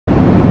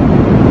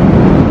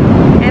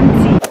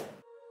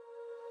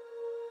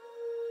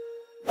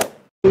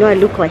know I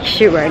look like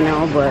shit right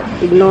now, but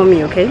ignore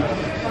me, okay?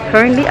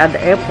 Currently at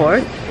the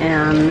airport,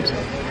 and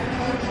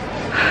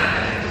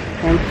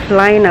I'm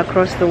flying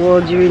across the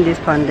world during this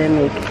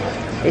pandemic.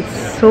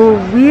 It's so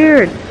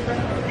weird.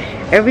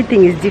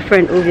 Everything is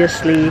different,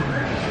 obviously.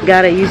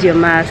 Gotta use your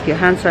mask, your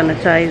hand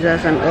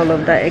sanitizers, and all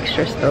of that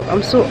extra stuff.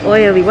 I'm so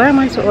oily. Why am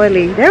I so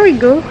oily? There we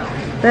go.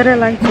 Better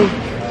lighting.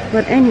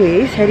 But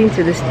anyways, heading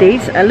to the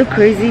States. I look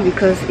crazy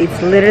because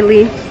it's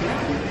literally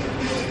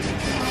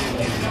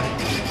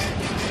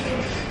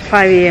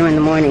 5 a.m. in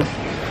the morning.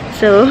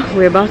 So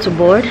we're about to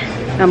board.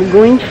 I'm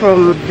going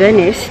from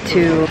Venice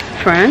to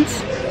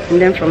France, and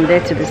then from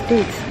there to the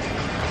States.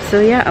 So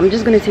yeah, I'm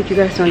just gonna take you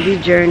guys on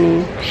this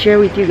journey, share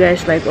with you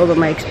guys like all of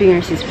my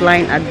experiences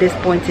flying at this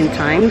point in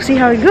time. We'll see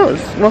how it goes.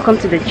 Welcome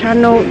to the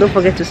channel. Don't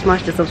forget to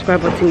smash the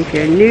subscribe button if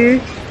you're new.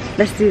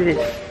 Let's do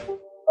this.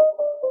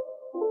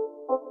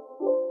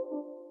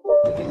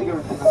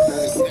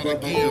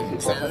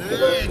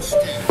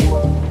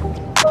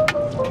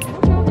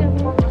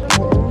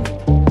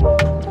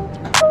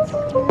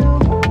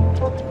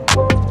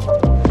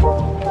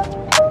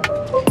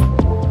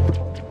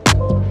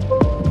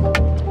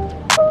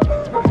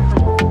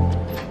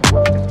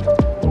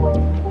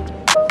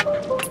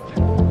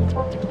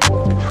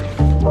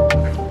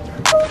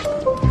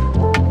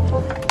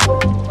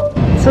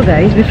 So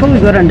guys, before we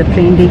got on the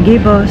plane, they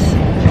gave us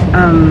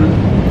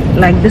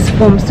like these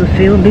forms to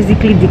fill,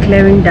 basically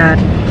declaring that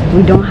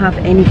we don't have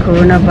any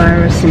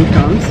coronavirus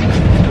symptoms.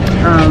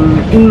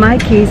 In my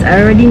case,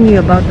 I already knew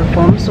about the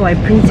form, so I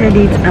printed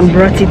it and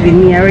brought it with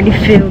me. I already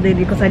filled it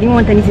because I didn't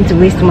want anything to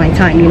waste my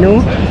time, you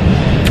know.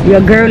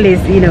 Your girl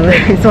is, you know.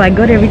 So I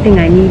got everything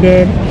I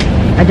needed.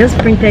 I just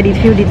printed it,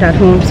 filled it at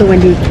home, so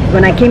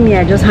when I came here,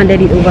 I just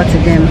handed it over to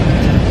them.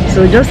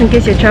 So just in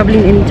case you're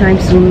traveling anytime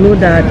soon, know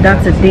that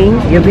that's a thing.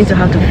 You're going to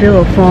have to fill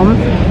a form.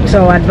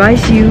 So I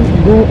advise you,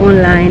 go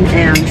online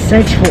and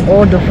search for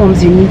all the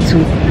forms you need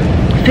to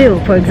fill.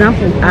 For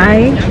example,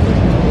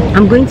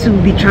 I'm going to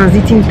be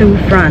transiting through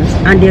France,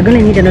 and they're going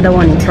to need another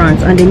one in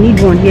France, and they need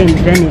one here in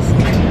Venice.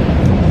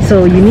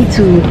 So you need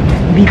to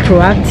be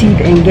proactive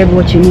and get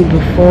what you need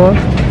before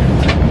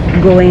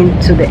going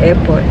to the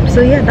airport. So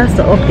yeah, that's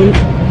the update.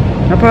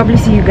 I'll probably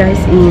see you guys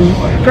in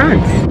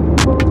France.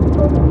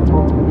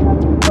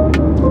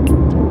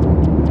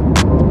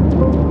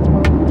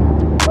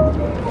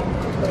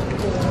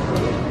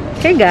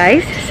 Hey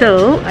guys,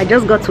 so I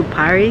just got to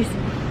Paris.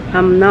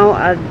 I'm now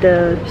at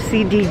the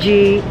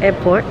CDG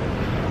airport,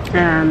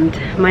 and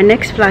my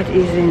next flight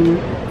is in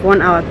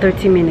 1 hour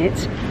 30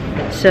 minutes.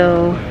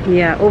 So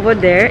yeah, over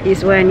there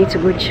is where I need to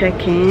go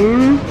check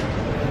in.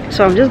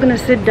 So I'm just gonna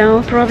sit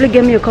down, probably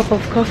get me a cup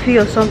of coffee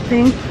or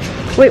something.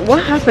 Wait,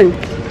 what happened?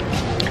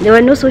 There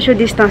were no social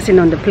distancing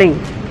on the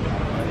plane,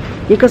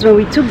 because when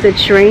we took the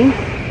train,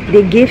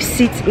 they gave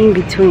seats in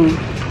between.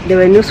 There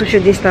were no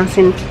social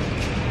distancing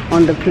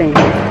on the plane.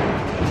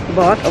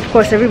 But of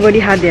course everybody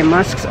had their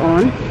masks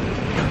on.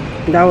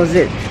 That was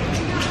it.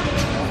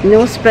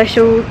 No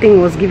special thing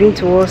was given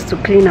to us to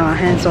clean our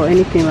hands or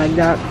anything like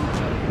that.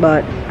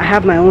 But I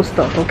have my own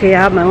stuff, okay?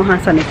 I have my own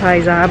hand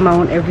sanitizer, I have my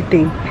own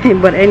everything.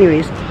 But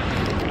anyways,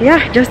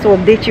 yeah, just to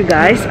update you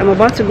guys, I'm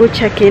about to go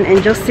check in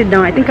and just sit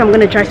down. I think I'm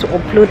gonna try to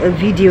upload a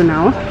video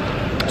now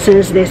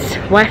since there's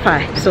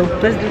Wi-Fi. So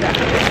let's do that.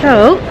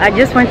 So I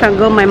just went and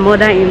got my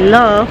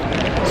mother-in-law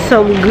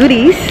some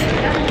goodies.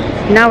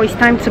 Now it's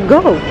time to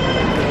go.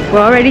 We're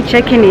already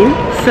checking in,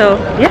 so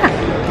yeah,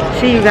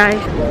 see you guys.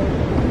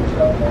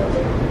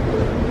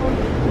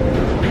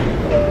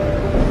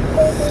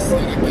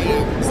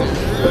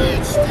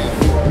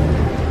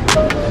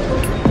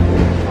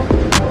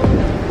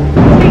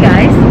 Hey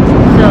guys,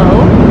 so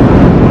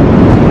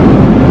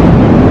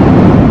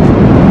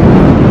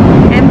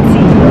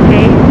empty,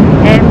 okay,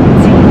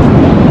 empty.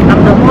 I'm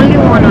the only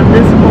one on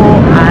this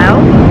whole aisle,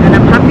 and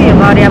I'm happy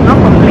about it. I'm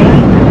not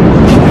complaining.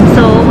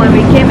 So when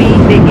we came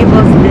in, they gave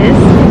us this,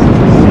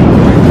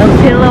 a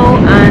pillow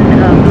and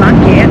a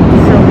blanket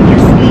so we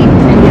can sleep,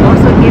 and they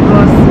also gave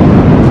us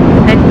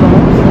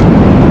headphones,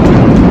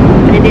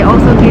 and they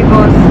also gave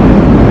us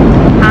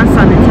hand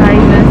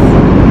sanitizers.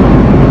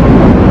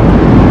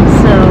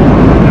 So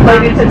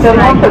ladies and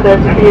gentlemen, for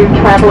those of you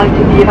traveling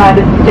to the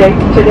United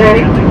States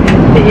today,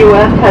 the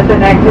U.S. has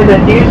enacted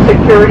a new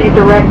security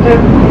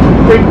directive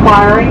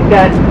requiring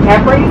that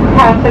every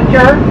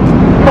passenger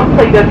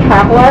complete a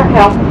traveler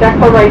health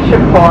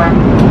declaration form.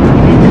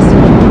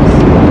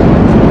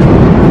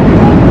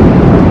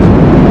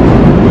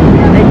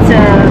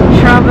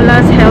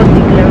 Traveler's health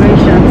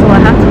declaration, so I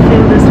have to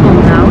fill this form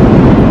now.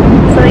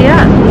 So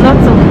yeah,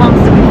 lots of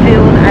forms to be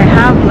filled. I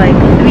have like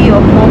 3 or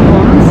 4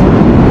 forms.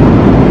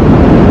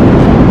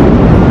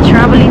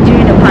 Traveling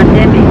during the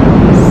pandemic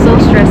is so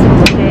stressful,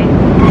 okay?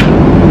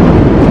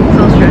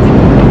 So stressful.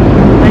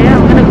 But yeah,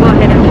 I'm gonna go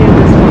ahead and fill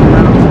this form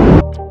now.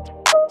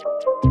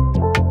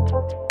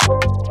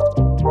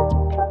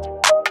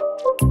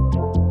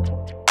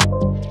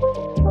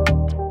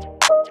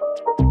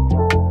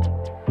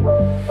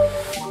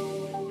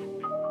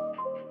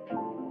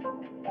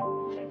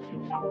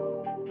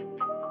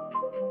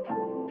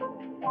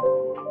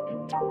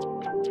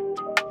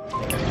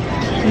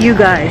 You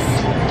guys,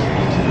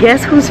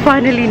 guess who's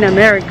finally in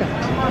America?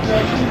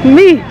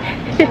 Me.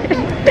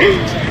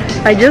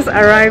 I just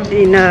arrived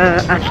in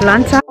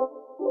Atlanta.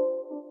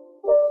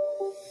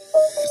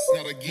 It's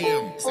not a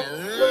game, it's a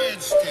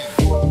rich thing.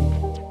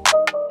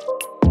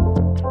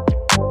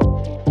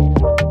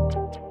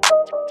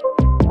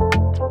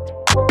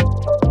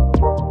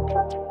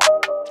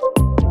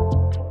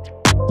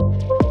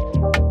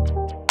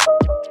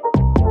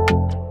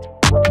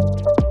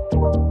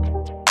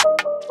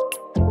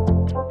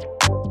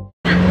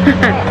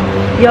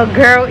 Your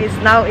girl is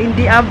now in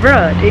the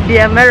abroad, in the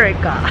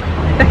America.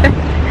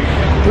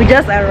 We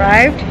just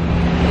arrived,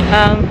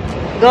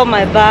 got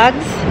my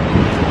bags.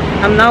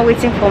 I'm now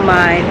waiting for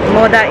my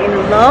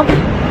mother-in-law.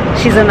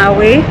 She's on her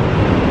way.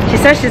 She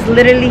said she's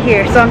literally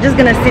here, so I'm just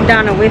gonna sit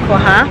down and wait for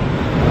her,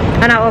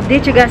 and I'll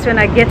update you guys when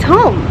I get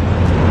home.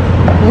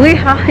 We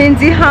are in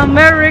the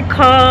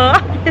America.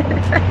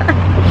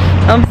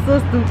 I'm so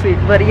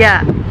stupid, but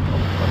yeah.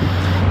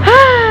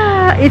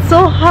 It's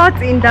so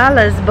hot in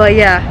Dallas, but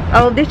yeah,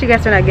 I'll update you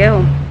guys when I get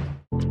home.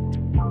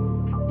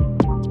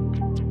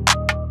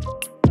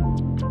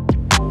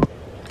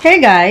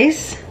 Hey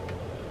guys,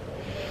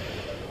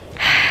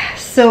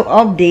 so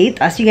update,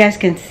 as you guys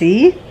can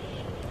see,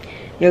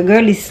 your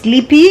girl is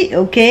sleepy.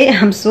 Okay,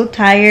 I'm so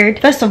tired.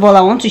 First of all,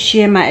 I want to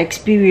share my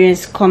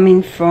experience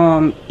coming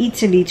from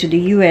Italy to the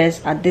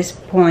US at this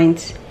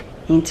point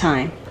in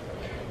time.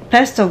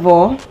 First of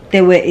all,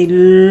 there were a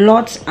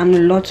lot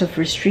of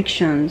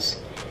restrictions,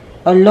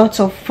 a lot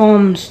of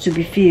forms to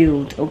be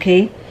filled.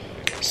 Okay,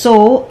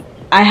 so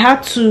I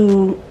had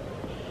to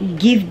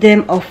give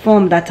them a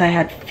form that I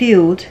had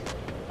filled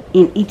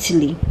in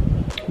Italy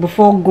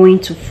before going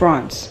to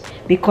France,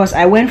 because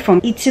I went from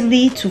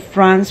Italy to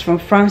France, from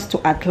France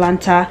to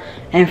Atlanta,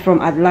 and from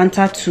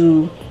Atlanta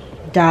to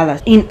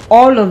Dallas. In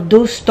all of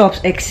those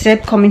stops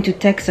except coming to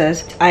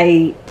Texas,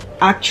 I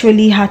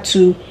actually had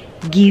to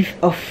give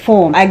a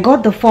form. I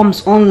got the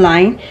forms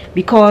online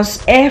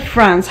because Air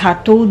France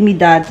had told me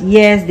that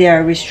yes,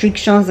 there are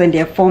restrictions and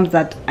there are forms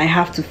that I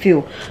have to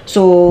fill.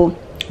 So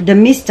the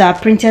mister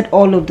printed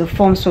all of the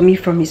forms for me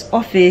from his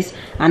office,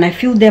 and I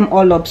filled them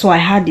all up, so I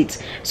had it.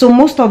 So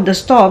most of the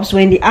stops,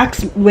 when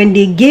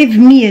they gave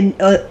me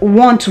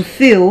one to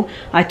fill,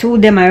 I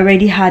told them I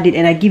already had it,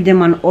 and I give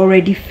them an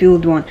already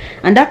filled one,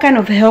 and that kind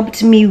of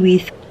helped me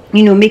with,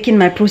 you know, making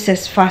my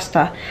process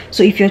faster.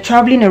 So if you're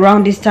traveling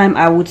around this time,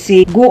 I would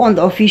say go on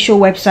the official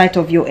website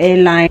of your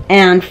airline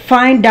and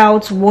find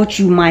out what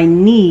you might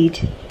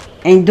need,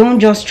 and don't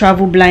just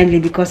travel blindly,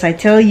 because I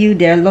tell you,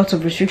 there are lots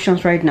of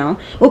restrictions right now.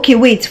 Okay,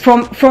 wait,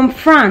 from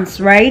France,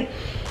 right,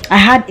 I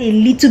had a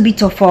little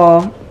bit of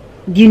a,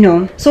 you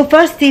know, so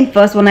first thing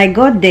first, when I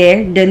got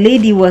there, the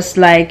lady was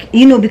like,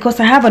 you know,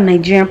 because I have a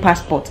Nigerian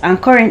passport, and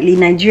currently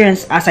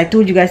Nigerians, as I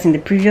told you guys in the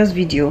previous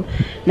video,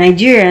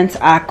 Nigerians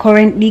are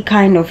currently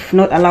kind of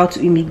not allowed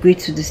to immigrate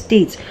to the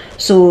States.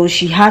 So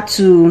she asked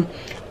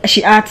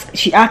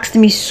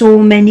me so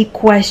many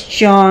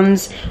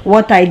questions,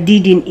 what I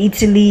did in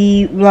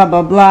Italy, blah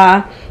blah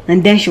blah,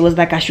 and then she was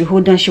like, I should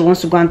hold on, she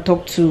wants to go and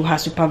talk to her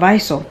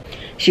supervisor.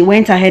 She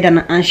went ahead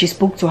and she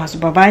spoke to her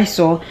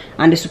supervisor,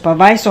 and the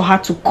supervisor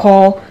had to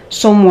call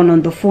someone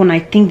on the phone. I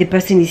think the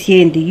person is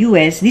here in the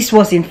US. This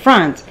was in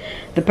France.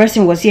 The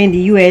person was here in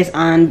the US,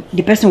 and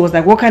the person was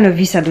like, what kind of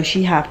visa does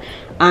she have?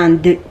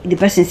 And the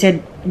person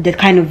said, the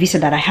kind of visa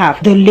that I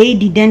have. The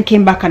lady then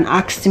came back and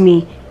asked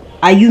me,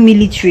 are you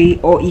military,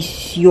 or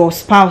is your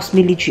spouse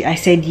military? I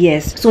said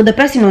yes. So the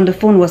person on the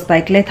phone was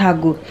like, let her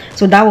go.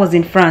 So that was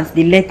in France.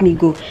 They let me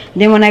go.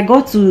 Then when I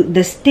got to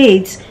the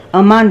States,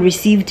 a man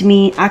received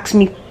me, asked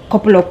me a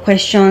couple of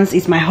questions.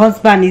 Is my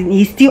husband,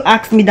 he still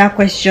asked me that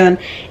question,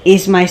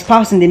 is my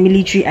spouse in the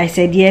military? I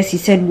said yes. He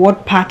said,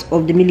 what part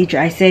of the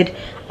military? I said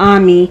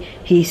army.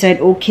 He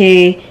said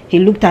okay. He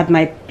looked at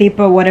my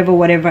paper,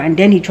 whatever, and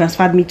then he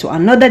transferred me to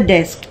another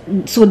desk.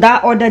 So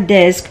that other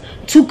desk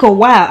took a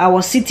while. I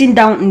was sitting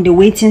down in the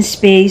waiting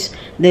space.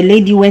 The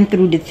lady went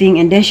through the thing,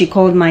 and then she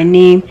called my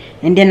name,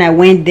 and then I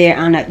went there,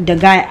 and the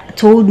guy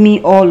told me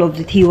all of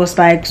it. He was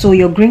like, so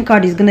your green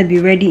card is gonna be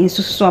ready in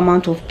so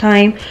amount of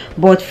time,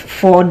 but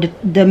for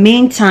the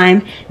main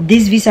time,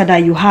 this visa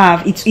that you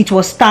have, it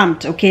was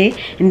stamped, okay?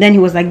 And then he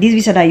was like, this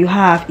visa that you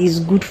have is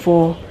good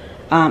for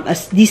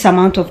this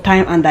amount of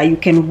time, and that you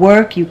can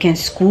work, you can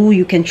school,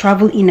 you can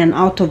travel in and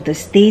out of the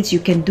States, you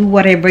can do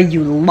whatever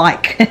you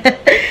like.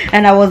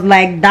 And I was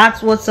like,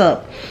 that's what's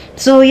up.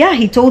 So yeah,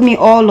 he told me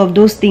all of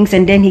those things,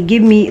 and then he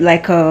gave me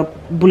like a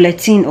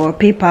bulletin or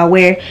paper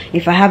where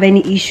if I have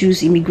any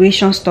issues,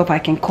 immigration stuff, I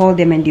can call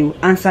them and they will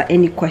answer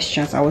any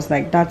questions. I was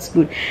like, that's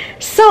good.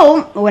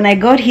 So when I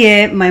got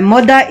here, my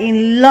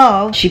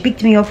mother-in-law, she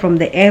picked me up from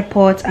the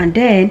airport, and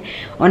then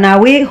on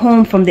our way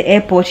home from the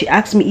airport, she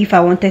asked me if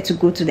I wanted to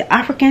go to the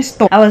African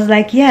store. I was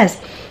like,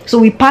 yes. So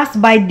we passed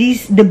by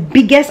the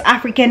biggest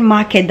African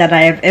market that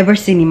I have ever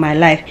seen in my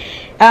life.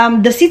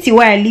 The city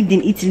where I lived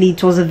in Italy,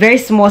 it was a very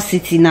small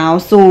city now,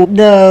 so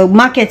the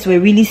markets were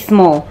really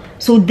small.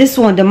 So this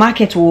one, the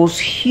market was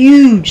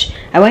huge.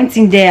 I went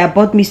in there, I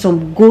bought me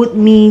some goat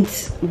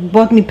meat,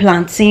 bought me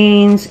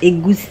plantains,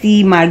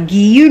 egusi,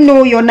 maggi. You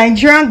know, your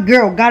Nigerian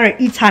girl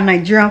gotta eat her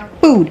Nigerian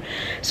food.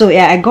 So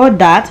yeah, I got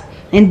that.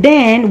 And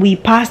then we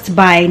passed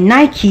by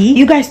Nike.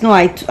 You guys know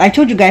I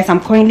told you guys I'm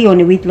currently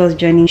on a weight loss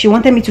journey. She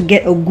wanted me to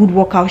get a good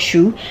workout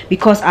shoe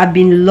because I've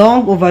been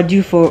long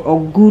overdue for a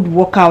good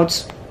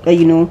workout,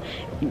 you know,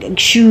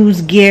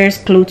 shoes, gears,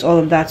 clothes, all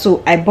of that.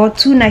 So I bought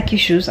 2 Nike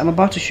shoes. I'm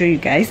about to show you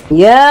guys.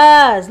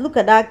 Yes, look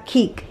at that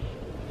kick.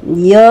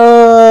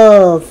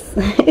 Yes.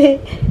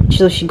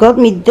 So she got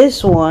me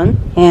this one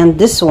and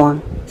this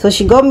one. So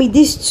she got me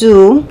these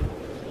 2.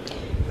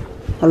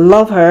 I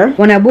love her.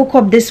 When I woke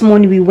up this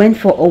morning, we went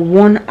for a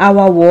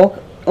 1-hour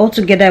walk.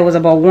 Altogether it was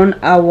about 1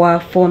 hour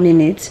 4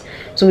 minutes.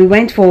 So we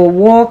went for a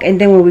walk, and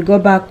then when we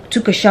got back,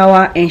 took a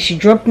shower, and she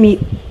dropped me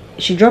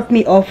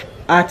off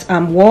at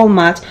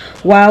Walmart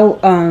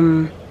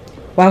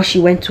while she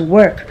went to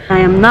work. I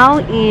am now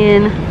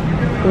in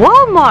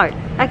Walmart.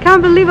 I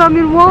can't believe I'm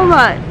in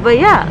Walmart. But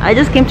yeah, I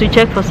just came to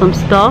check for some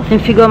stuff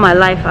and figure my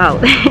life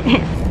out.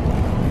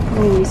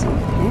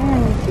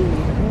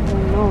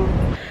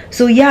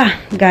 So yeah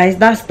guys,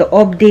 that's the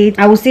update.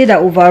 I would say that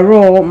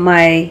overall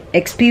my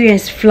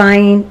experience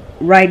flying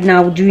right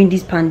now during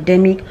this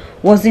pandemic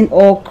wasn't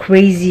all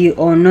crazy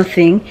or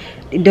nothing.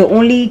 The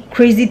only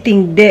crazy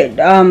thing that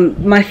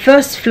my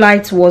first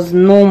flight was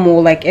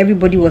normal, like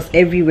everybody was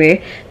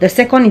everywhere. The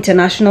second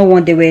international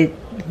one, there were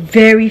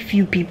very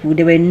few people.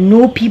 There were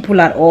no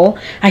people at all.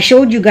 I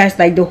showed you guys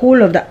like the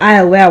whole of the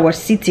aisle where I was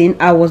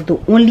sitting. I was the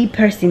only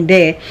person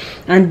there,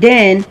 and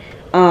then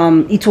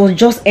it was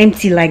just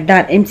empty like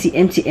that,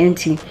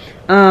 empty.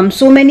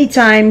 So many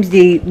times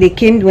they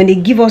came, when they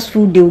give us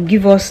food, they will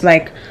give us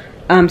like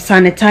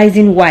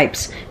sanitizing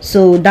wipes.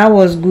 So that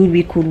was good.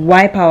 We could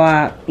wipe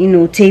our, you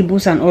know,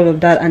 tables and all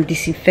of that and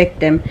disinfect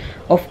them.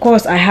 Of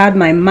course, I had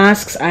my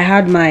masks, I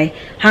had my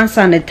hand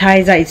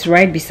sanitizer. It's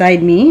right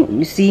beside me,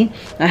 you see.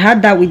 I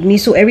had that with me,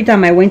 so every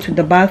time I went to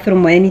the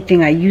bathroom or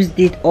anything, I used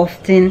it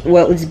often.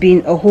 Well, it's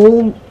been a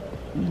whole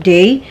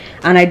day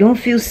and I don't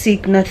feel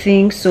sick,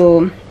 nothing.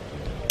 So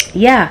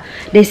yeah,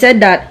 they said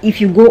that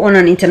if you go on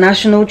an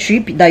international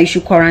trip, that you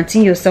should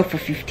quarantine yourself for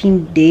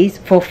 14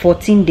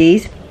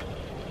 days.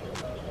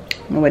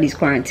 Nobody's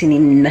quarantining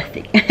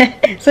nothing.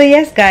 So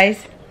yes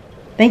guys,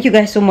 thank you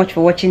guys so much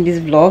for watching this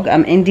vlog.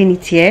 I'm ending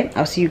it here.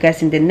 I'll see you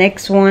guys in the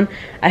next one.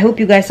 I hope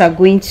you guys are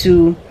going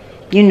to,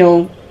 you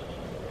know,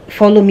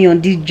 follow me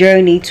on this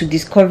journey to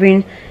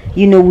discovering,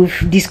 you know,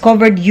 we've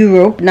discovered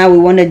Europe. Now we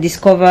want to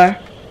discover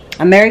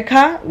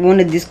America. We want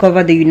to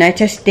discover the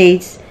United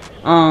States.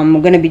 We're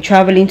gonna be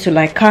traveling to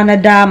like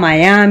Canada,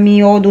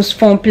 Miami, all those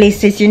fun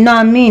places, you know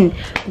what I mean.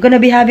 We're gonna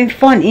be having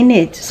fun in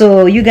it.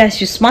 So you guys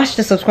should smash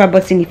the subscribe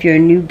button if you're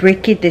new.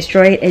 Break it,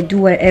 destroy it, and do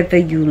whatever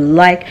you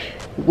like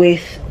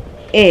with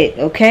it.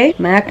 Okay,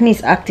 my acne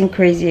is acting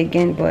crazy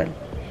again, but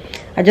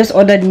I just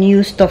ordered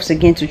new stuffs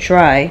again to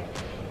try,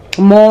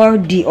 more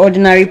the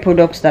ordinary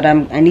products that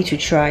I need to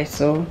try.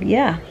 So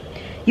yeah,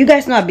 you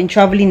guys know I've been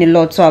traveling a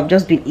lot, so I've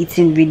just been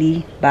eating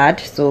really bad,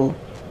 so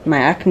my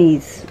acne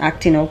is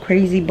acting all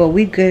crazy, but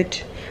we good,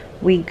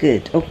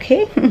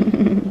 okay.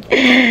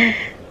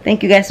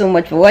 Thank you guys so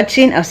much for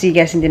watching. I'll see you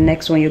guys in the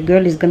next one. Your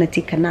girl is gonna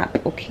take a nap.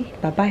 Okay,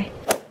 bye bye.